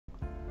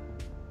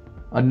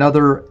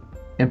Another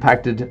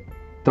impacted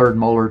third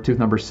molar, tooth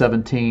number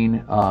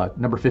 17,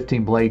 number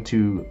 15 blade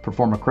to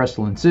perform a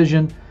crestal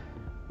incision,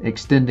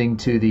 extending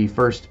to the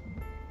first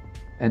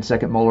and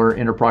second molar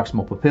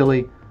interproximal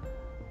papillae,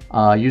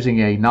 using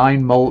a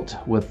 9 molt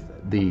with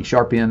the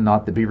sharp end,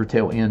 not the beaver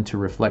tail end, to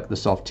reflect the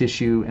soft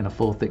tissue in a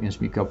full thickness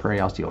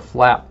mucoperiosteal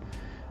flap.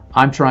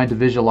 I'm trying to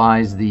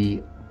visualize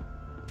the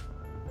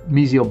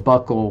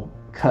mesial-buccal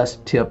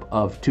cusp tip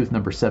of tooth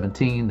number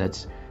 17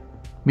 that's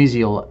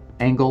mesial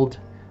angled,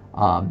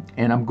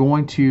 and I'm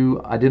going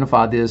to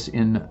identify this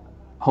in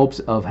hopes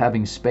of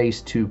having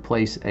space to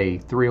place a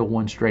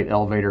 301 straight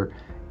elevator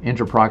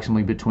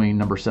interproximally between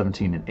number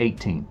 17 and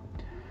 18.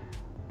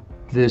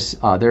 This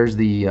there's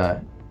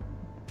the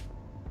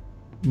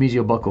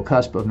mesial-buccal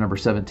cusp of number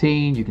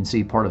 17. You can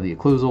see part of the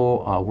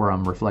occlusal where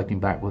I'm reflecting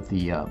back with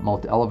the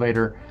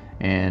multi-elevator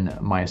and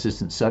my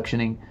assistant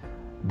suctioning.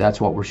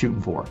 That's what we're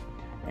shooting for.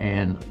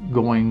 And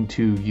going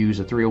to use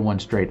a 301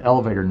 straight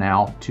elevator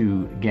now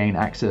to gain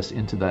access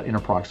into that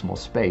interproximal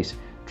space,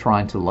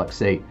 trying to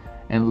luxate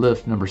and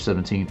lift number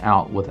 17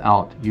 out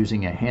without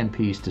using a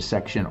handpiece to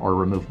section or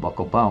remove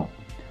buccal bone.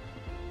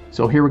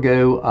 So here we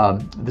go.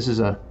 This is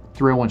a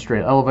 301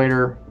 straight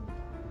elevator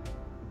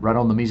right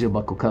on the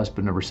mesial-buccal cusp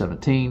of number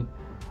 17.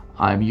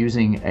 I'm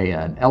using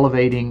an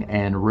elevating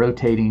and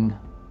rotating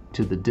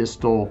to the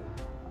distal,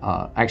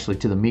 actually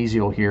to the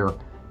mesial here,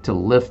 to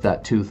lift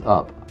that tooth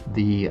up.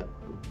 The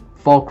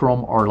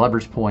fulcrum or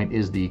leverage point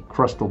is the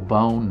crustal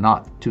bone,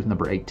 not tooth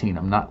number 18.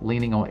 I'm not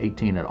leaning on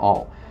 18 at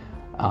all.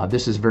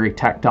 This is very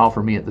tactile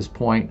for me at this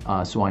point,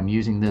 so I'm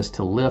using this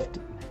to lift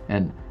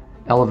and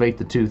elevate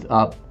the tooth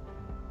up,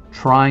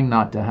 trying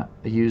not to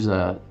use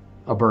a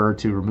burr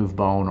to remove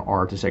bone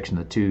or to section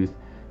the tooth,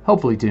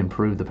 hopefully to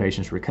improve the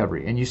patient's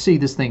recovery. And you see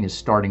this thing is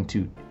starting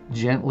to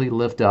gently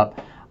lift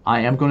up. I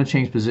am going to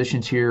change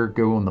positions here,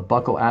 go on the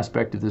buccal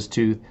aspect of this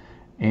tooth,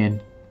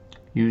 and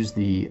use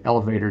the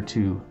elevator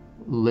to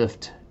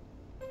lift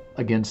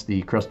against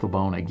the crustal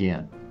bone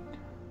again.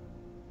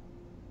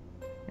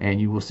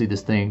 And you will see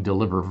this thing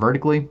deliver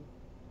vertically,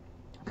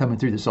 coming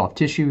through the soft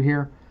tissue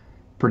here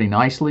pretty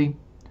nicely.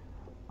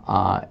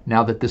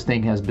 Now that this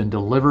thing has been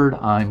delivered,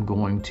 I'm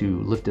going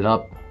to lift it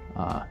up,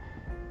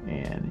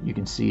 and you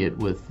can see it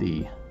with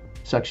the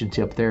suction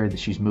tip there that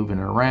she's moving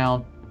it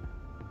around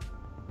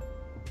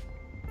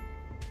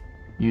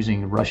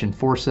using Russian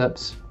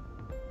forceps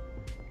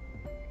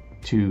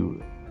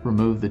to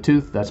remove the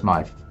tooth. That's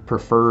my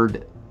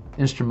preferred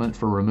instrument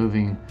for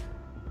removing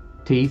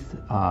teeth.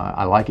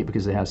 I like it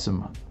because it has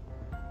some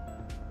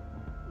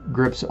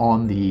grips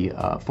on the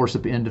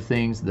forcep end of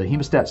things. The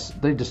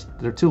hemostats,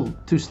 they're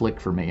too slick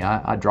for me.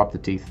 I drop the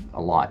teeth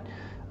a lot.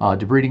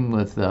 Debriding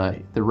with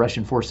the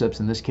Russian forceps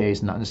in this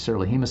case, not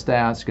necessarily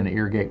hemostats, going to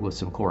irrigate with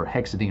some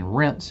chlorhexidine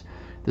rinse.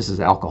 This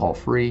is alcohol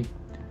free.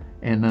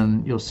 And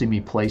then you'll see me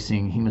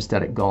placing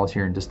hemostatic gauze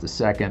here in just a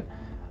second.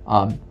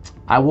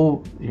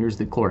 Here's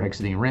the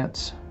chlorhexidine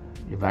rinse,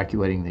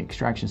 evacuating the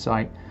extraction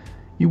site.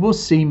 You will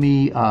see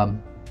me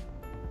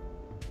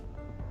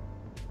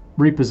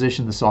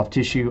reposition the soft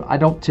tissue. I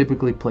don't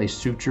typically place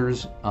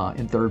sutures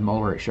in third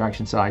molar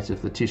extraction sites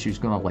if the tissue is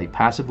going to lay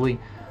passively.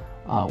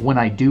 When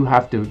I do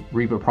have to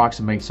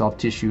re-approximate soft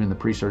tissue in the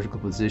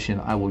pre-surgical position,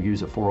 I will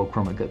use a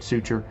fluorochromic gut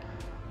suture.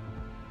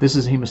 This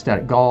is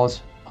hemostatic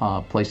gauze,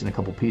 placing a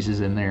couple pieces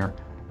in there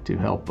to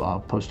help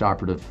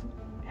post-operative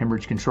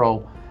hemorrhage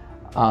control.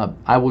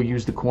 I will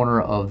use the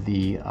corner of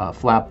the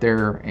flap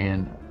there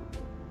and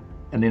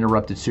an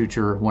interrupted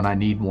suture when I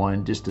need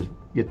one, just to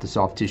get the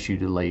soft tissue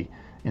to lay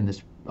in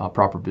this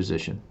proper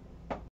position.